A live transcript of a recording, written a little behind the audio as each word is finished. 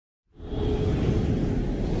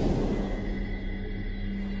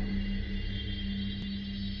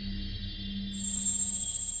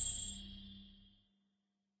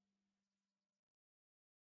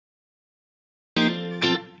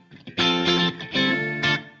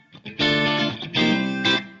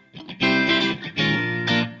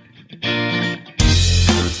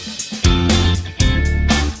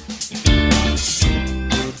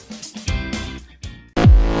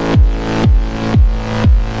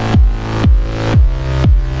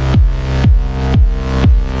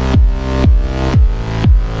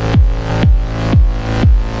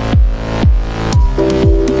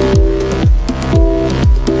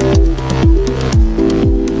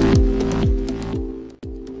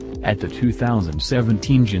At the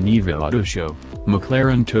 2017 Geneva Auto Show,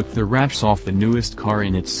 McLaren took the wraps off the newest car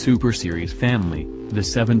in its Super Series family, the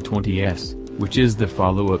 720S, which is the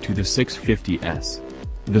follow-up to the 650S.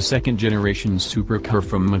 The second-generation supercar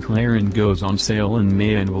from McLaren goes on sale in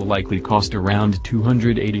May and will likely cost around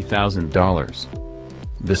 $280,000.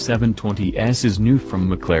 The 720S is new from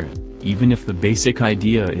McLaren, even if the basic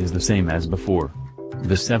idea is the same as before.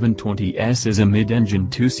 The 720S is a mid-engine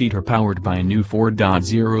two-seater powered by a new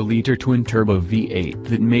 4.0-liter twin-turbo V8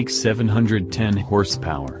 that makes 710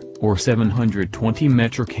 horsepower, or 720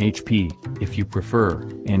 metric HP, if you prefer,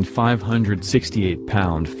 and 568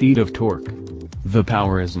 pound-feet of torque. The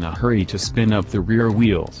power is in a hurry to spin up the rear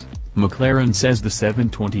wheels. McLaren says the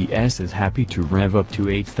 720S is happy to rev up to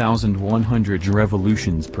 8,100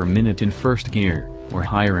 revolutions per minute in first gear, or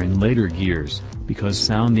higher in later gears, because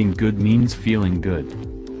sounding good means feeling good.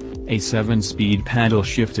 A 7-speed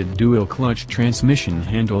paddle-shifted dual-clutch transmission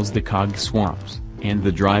handles the cog swaps, and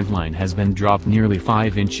the driveline has been dropped nearly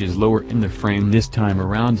 5 inches lower in the frame this time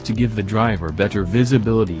around to give the driver better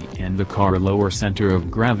visibility and the car lower center of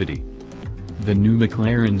gravity. The new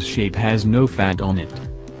McLaren's shape has no fat on it.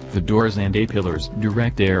 The doors and A-pillars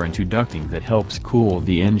direct air into ducting that helps cool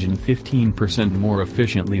the engine 15% more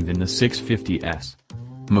efficiently than the 650S.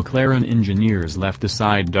 McLaren engineers left the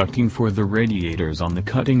side ducting for the radiators on the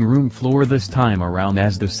cutting room floor this time around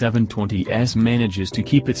as the 720S manages to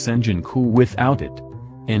keep its engine cool without it.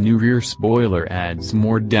 A new rear spoiler adds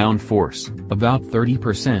more downforce, about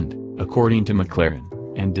 30%, according to McLaren,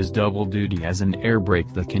 and does double duty as an air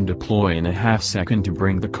brake that can deploy in a half-second to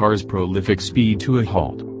bring the car's prolific speed to a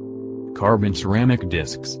halt. Carbon ceramic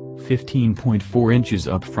discs, 15.4 inches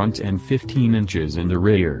up front and 15 inches in the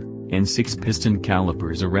rear, and 6-piston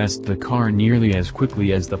calipers arrest the car nearly as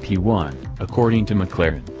quickly as the P1, according to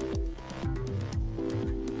McLaren.